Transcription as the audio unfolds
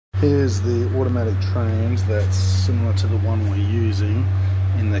Here's the automatic trans that's similar to the one we're using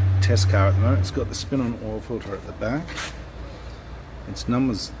in the test car at the moment. It's got the spin-on oil filter at the back. Its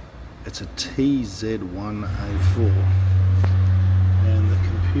numbers, it's a TZ1A4, and the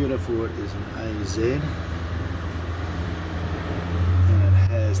computer for it is an AZ, and it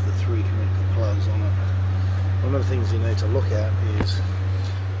has the 3 connector plugs on it. One of the things you need to look at is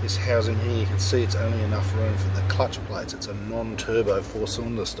this housing here. You can see it's only enough room for the clutch plates. It's a non-turbo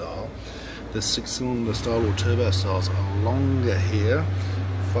 4-cylinder style. The 6-cylinder style or turbo styles are longer here,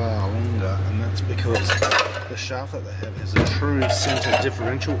 far longer, and that's because the shaft that they have has a true center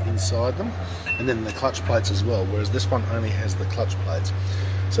differential inside them, and then the clutch plates as well, whereas this one only has the clutch plates.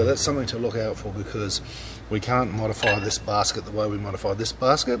 So that's something to look out for, because we can't modify this basket the way we modify this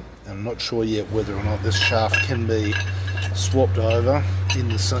basket. I'm not sure yet whether or not this shaft can be swapped over in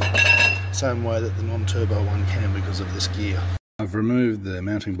the same way that the non-turbo one can because of this gear. I've removed the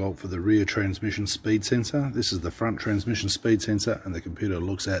mounting bolt for the rear transmission speed sensor. This is the front transmission speed sensor, and the computer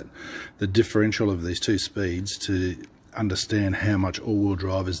looks at the differential of these two speeds to understand how much all-wheel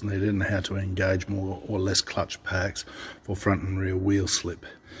drive is needed and how to engage more or less clutch packs for front and rear wheel slip.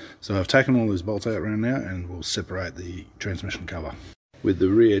 So I've taken all those bolts out around now, and we'll separate the transmission cover. With the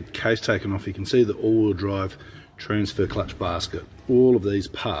rear case taken off, you can see the all-wheel drive transfer clutch basket. All of these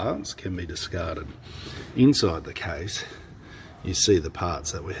parts can be discarded. Inside the case, you see the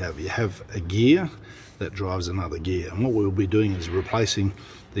parts that we have. You have a gear that drives another gear, and what we'll be doing is replacing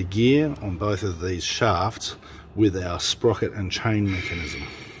the gear on both of these shafts with our sprocket and chain mechanism.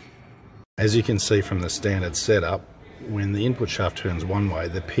 As you can see from the standard setup, when the input shaft turns one way,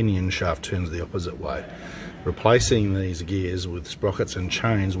 the pinion shaft turns the opposite way. Replacing these gears with sprockets and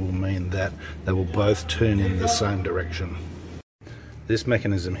chains will mean that they will both turn in the same direction. This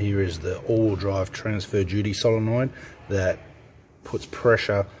mechanism here is the all-wheel drive transfer duty solenoid that puts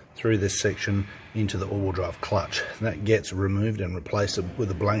pressure through this section into the all-wheel drive clutch. That gets removed and replaced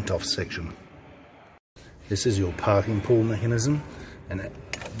with a blanked off section. This is your parking pull mechanism, and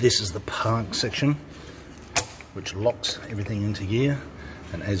this is the park section which locks everything into gear,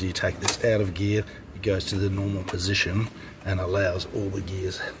 and as you take this out of gear, it goes to the normal position and allows all the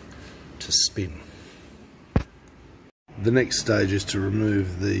gears to spin. The next stage is to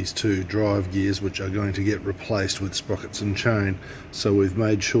remove these two drive gears, which are going to get replaced with sprockets and chain. So we've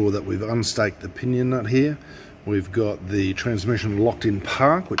made sure that we've unstaked the pinion nut here. We've got the transmission locked in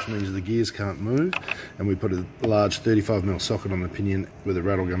park, which means the gears can't move, and we put a large 35mm socket on the pinion with a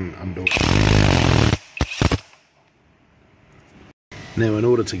rattle gun under it. Now, in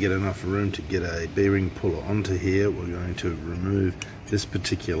order to get enough room to get a bearing puller onto here, we're going to remove this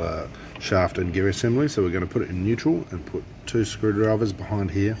particular shaft and gear assembly. So we're going to put it in neutral and put 2 screwdrivers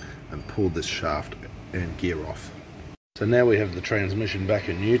behind here and pull this shaft and gear off. So now we have the transmission back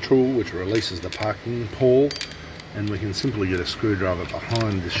in neutral, which releases the parking pull, and we can simply get a screwdriver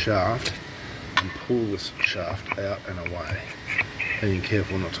behind the shaft and pull this shaft out and away. Being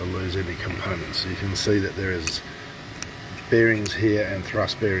careful not to lose any components. So you can see that there is bearings here and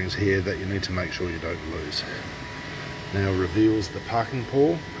thrust bearings here that you need to make sure you don't lose. Now reveals the parking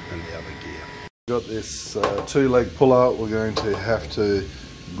pull and the other gear. Got this 2-leg puller. We're going to have to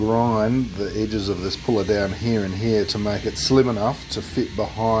grind the edges of this puller down here and here to make it slim enough to fit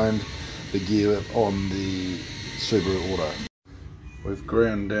behind the gear on the Subaru Auto. We've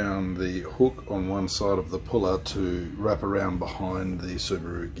ground down the hook on one side of the puller to wrap around behind the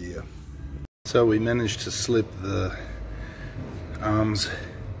Subaru gear. So we managed to slip the arms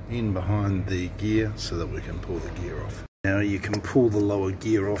in behind the gear so that we can pull the gear off. Now you can pull the lower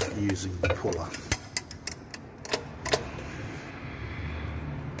gear off using the puller.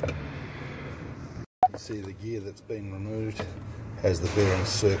 You see the gear that's been removed has the bearings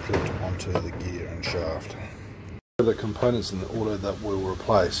circled onto the gear and shaft. The components in the auto that we'll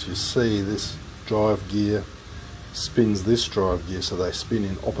replace, you see this drive gear spins this drive gear, so they spin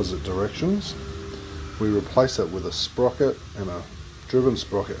in opposite directions. We replace it with a sprocket and a driven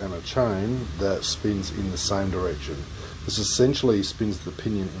sprocket and a chain that spins in the same direction. This essentially spins the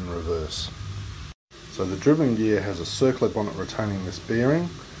pinion in reverse. So the driven gear has a circlip on it retaining this bearing.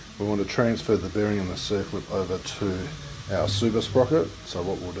 We want to transfer the bearing and the circlip over to our super sprocket. So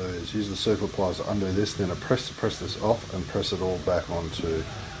what we'll do is use the circlip pliers to undo this, then press this off and press it all back onto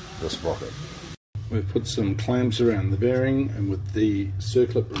the sprocket. We've put some clamps around the bearing, and with the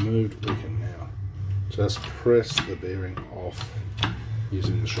circlip removed, we can now just press the bearing off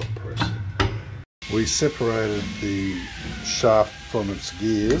using the shop press. We separated the shaft from its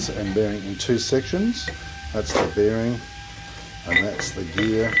gears and bearing in 2 sections. That's the bearing and that's the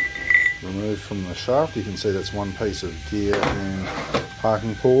gear removed from the shaft. You can see that's one piece of gear and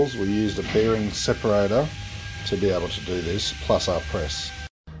parking pulls. We used a bearing separator to be able to do this, plus our press.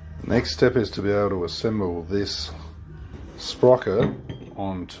 The next step is to be able to assemble this sprocket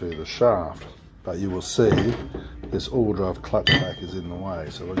onto the shaft, but you will see this all-wheel drive clutch pack is in the way,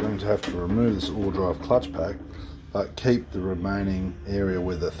 so we're going to have to remove this all-wheel drive clutch pack but keep the remaining area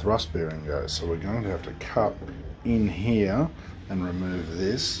where the thrust bearing goes. So we're going to have to cut in here and remove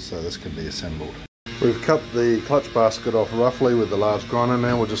this so this can be assembled. We've cut the clutch basket off roughly with the large grinder.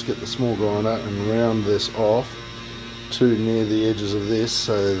 Now we'll just get the small grinder and round this off to near the edges of this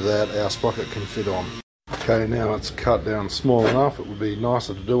so that our sprocket can fit on. Okay, now it's cut down small enough. It would be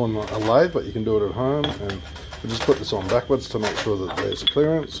nicer to do on a lathe, but you can do it at home. And we'll just put this on backwards to make sure that there's a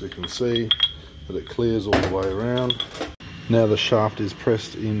clearance. You can see that it clears all the way around. Now the shaft is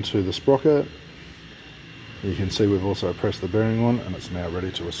pressed into the sprocket. You can see we've also pressed the bearing on, and it's now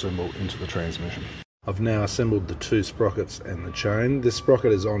ready to assemble into the transmission. I've now assembled the two sprockets and the chain. This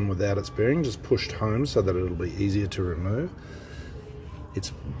sprocket is on without its bearing, just pushed home so that it'll be easier to remove.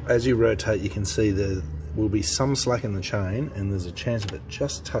 As you rotate, you can see there will be some slack in the chain, and there's a chance of it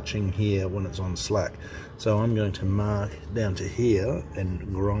just touching here when it's on slack. So I'm going to mark down to here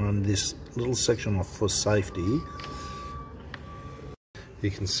and grind this little section off for safety.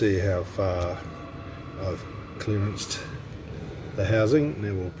 You can see how far I've clearanced the housing.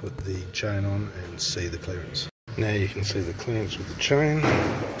 Now we'll put the chain on and see the clearance. Now you can see the clearance with the chain.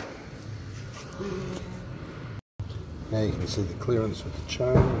 Now you can see the clearance with the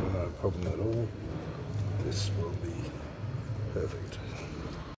chain, no problem at all. This will be perfect.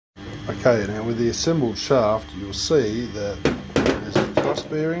 Okay, now with the assembled shaft, you'll see that there's a thrust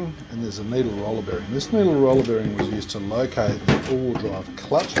bearing and there's a needle roller bearing. This needle roller bearing was used to locate the all-wheel drive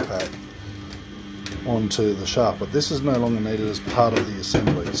clutch pack onto the shaft, but this is no longer needed as part of the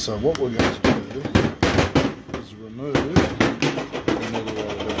assembly. So what we're going to do is remove the needle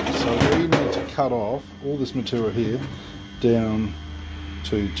roller bearing. So we need to cut off all this material here down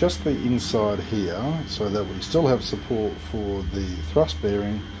to just the inside here, so that we still have support for the thrust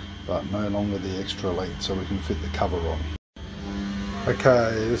bearing but no longer the extra length, so we can fit the cover on.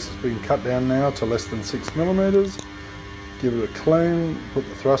 Okay, this has been cut down now to less than 6 millimeters. Give it a clean, put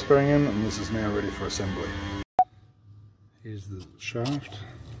the thrust bearing in, and this is now ready for assembly. Here's the shaft,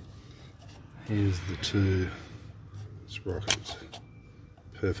 here's the two sprockets.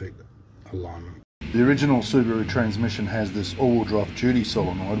 Perfect alignment. The original Subaru transmission has this all-wheel drive duty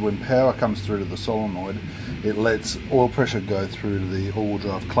solenoid. When power comes through to the solenoid, it lets oil pressure go through to the all-wheel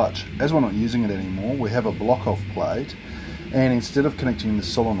drive clutch. As we're not using it anymore, we have a block-off plate, and instead of connecting the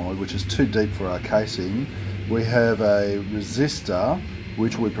solenoid, which is too deep for our casing, we have a resistor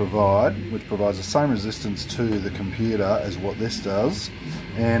which provides the same resistance to the computer as what this does,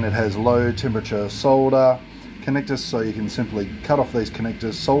 and it has low temperature solder connectors, so you can simply cut off these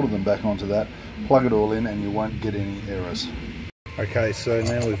connectors, solder them back onto that, plug it all in, and you won't get any errors. Okay, so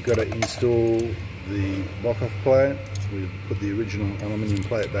now we've got to install the block-off plate. We've put the original aluminium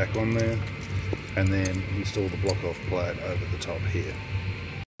plate back on there, and then install the block-off plate over the top here.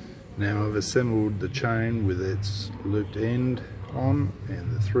 Now I've assembled the chain with its looped end on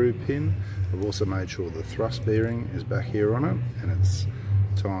and the through pin. I've also made sure the thrust bearing is back here on it, and it's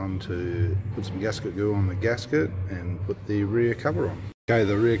time to put some gasket glue on the gasket and put the rear cover on. Okay,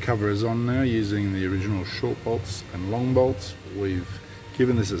 the rear cover is on now using the original short bolts and long bolts. We've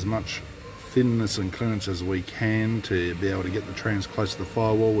given this as much thinness and clearance as we can to be able to get the trans close to the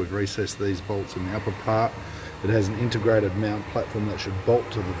firewall. We've recessed these bolts in the upper part. It has an integrated mount platform that should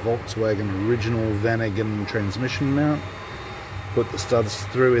bolt to the Volkswagen original Vanagon transmission mount. Put the studs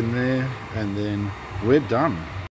through in there, and then we're done.